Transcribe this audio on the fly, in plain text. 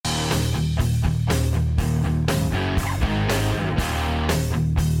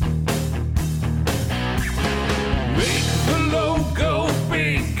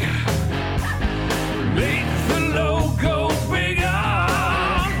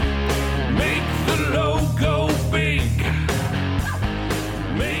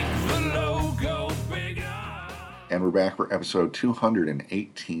back for episode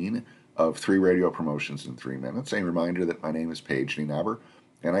 218 of 3 Radio Promotions in 3 Minutes. A reminder that my name is Paige Nienaber,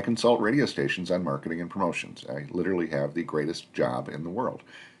 and I consult radio stations on marketing and promotions. I literally have the greatest job in the world.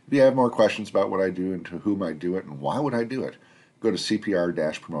 If you have more questions about what I do and to whom I do it and why would I do it, go to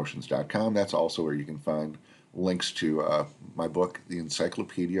cpr-promotions.com. That's also where you can find links to my book, The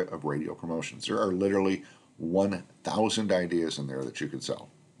Encyclopedia of Radio Promotions. There are literally 1,000 ideas in there that you could sell.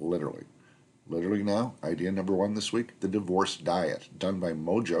 Literally now, idea number 1 this week, the divorce diet, done by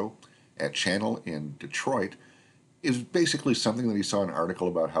Mojo at Channel in Detroit, is basically something that he saw an article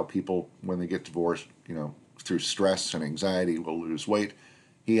about how people, when they get divorced, through stress and anxiety, will lose weight.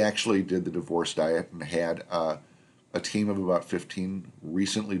 He actually did the divorce diet and had a team of about 15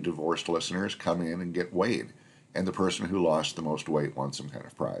 recently divorced listeners come in and get weighed. And the person who lost the most weight won some kind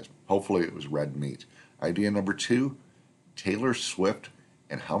of prize. Hopefully it was red meat. Idea number 2, Taylor Swift.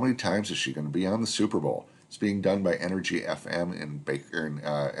 And how many times is she going to be on the Super Bowl? It's being done by Energy FM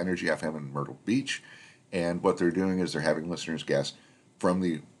in Myrtle Beach. And what they're doing is they're having listeners guess from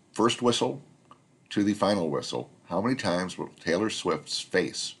the first whistle to the final whistle, how many times will Taylor Swift's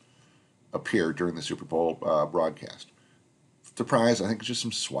face appear during the Super Bowl broadcast? The prize, I think, is just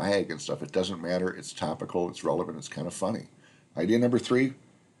some swag and stuff. It doesn't matter. It's topical. It's relevant. It's kind of funny. Idea number 3,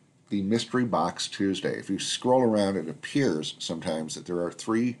 the Mystery Box Tuesday. If you scroll around, it appears sometimes that there are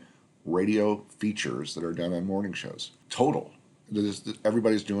 3 radio features that are done on morning shows. Total.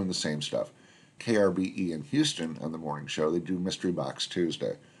 Everybody's doing the same stuff. KRBE in Houston on the morning show, they do Mystery Box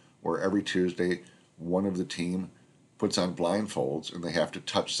Tuesday, where every Tuesday one of the team puts on blindfolds and they have to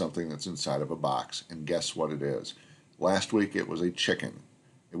touch something that's inside of a box and guess what it is. Last week it was a chicken.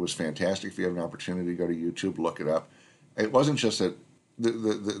 It was fantastic. If you have an opportunity to go to YouTube, look it up. It wasn't just that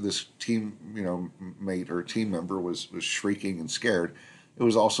this team mate or team member was shrieking and scared. It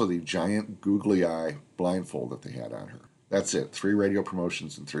was also the giant googly eye blindfold that they had on her. That's it. 3 radio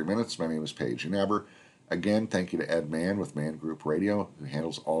promotions in 3 minutes. My name is Paige Nienaber. Again, thank you to Ed Mann with Mann Group Radio, who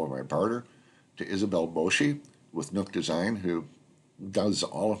handles all of my barter. To Isabel Boshi with Nook Design, who does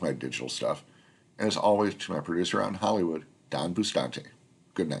all of my digital stuff. And as always, to my producer out in Hollywood, Don Bustante.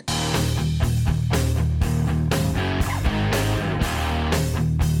 Good night.